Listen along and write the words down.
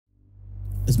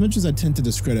As much as I tend to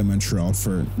discredit Montreal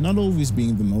for not always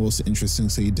being the most interesting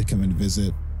city to come and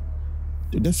visit,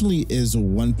 there definitely is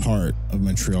one part of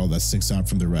Montreal that sticks out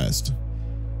from the rest.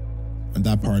 And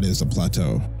that part is the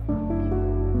plateau.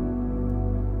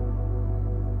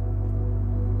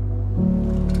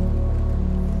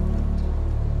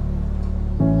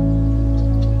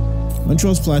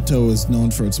 Montreal's plateau is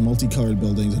known for its multicolored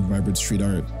buildings and vibrant street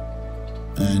art.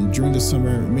 And during the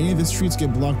summer, many of the streets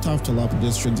get blocked off to allow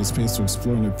pedestrians a space to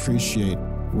explore and appreciate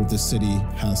what the city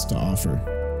has to offer.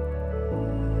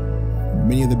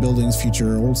 Many of the buildings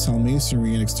feature old-style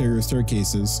masonry and exterior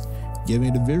staircases,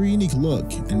 giving it a very unique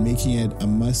look and making it a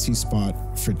must-see spot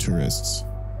for tourists.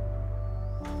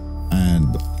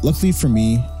 And luckily for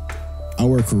me, I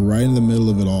work right in the middle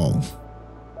of it all.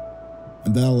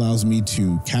 And that allows me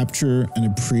to capture and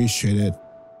appreciate it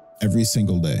every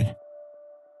single day.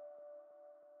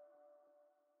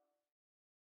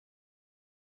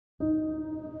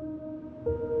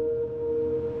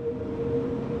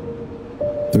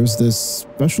 There's this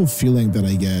special feeling that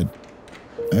I get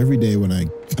every day when I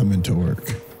come into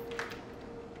work.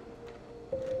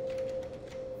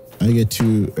 I get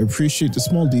to appreciate the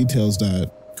small details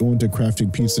that go into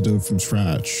crafting pizza dough from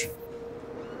scratch.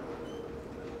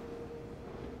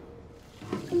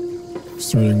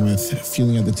 Starting with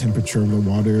feeling at the temperature of the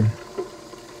water.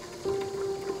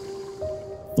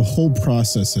 The whole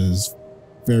process is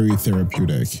very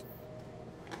therapeutic.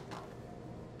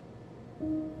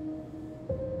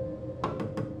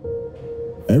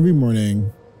 Every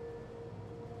morning,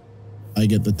 I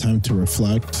get the time to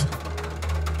reflect,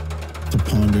 to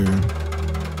ponder,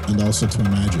 and also to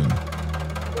imagine.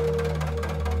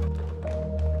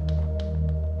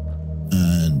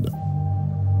 And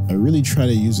I really try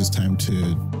to use this time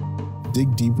to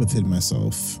dig deep within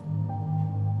myself.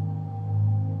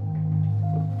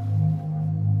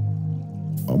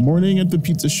 A morning at the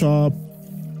pizza shop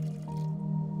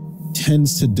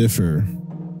tends to differ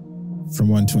from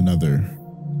one to another.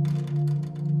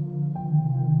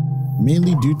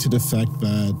 Mainly due to the fact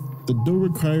that the dough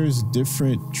requires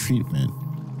different treatment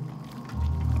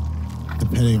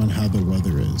depending on how the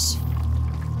weather is.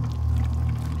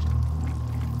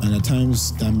 And at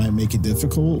times that might make it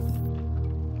difficult.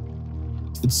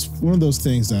 It's one of those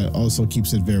things that also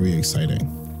keeps it very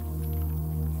exciting.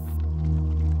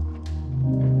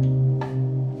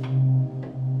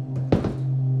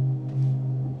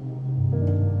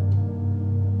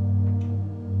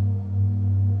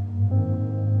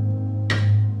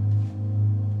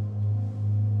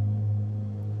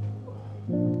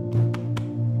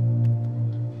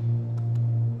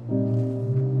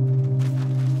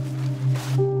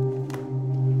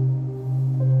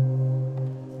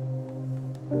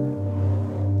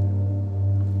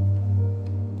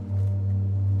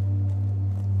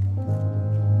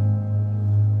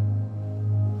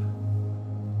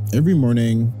 Every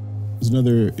morning is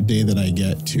another day that I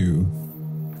get to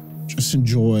just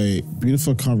enjoy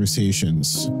beautiful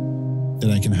conversations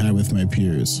that I can have with my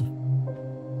peers.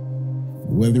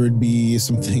 Whether it be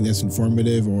something that's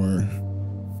informative or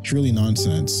purely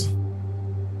nonsense,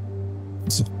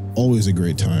 it's always a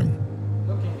great time.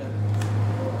 Looking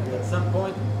at some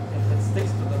point, if it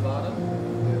sticks to the bottom,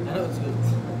 I know it's good.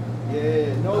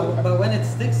 Yeah, no. But when it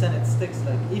sticks and it sticks,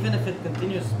 like even if it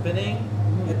continues spinning,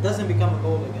 it doesn't become a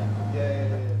ball again.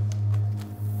 Yeah.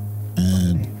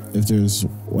 And if there's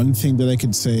one thing that I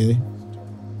could say,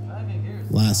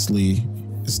 lastly,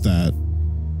 is that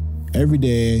every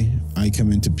day I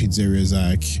come into Pizzeria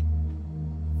Zach,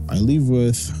 I leave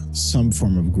with some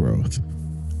form of growth.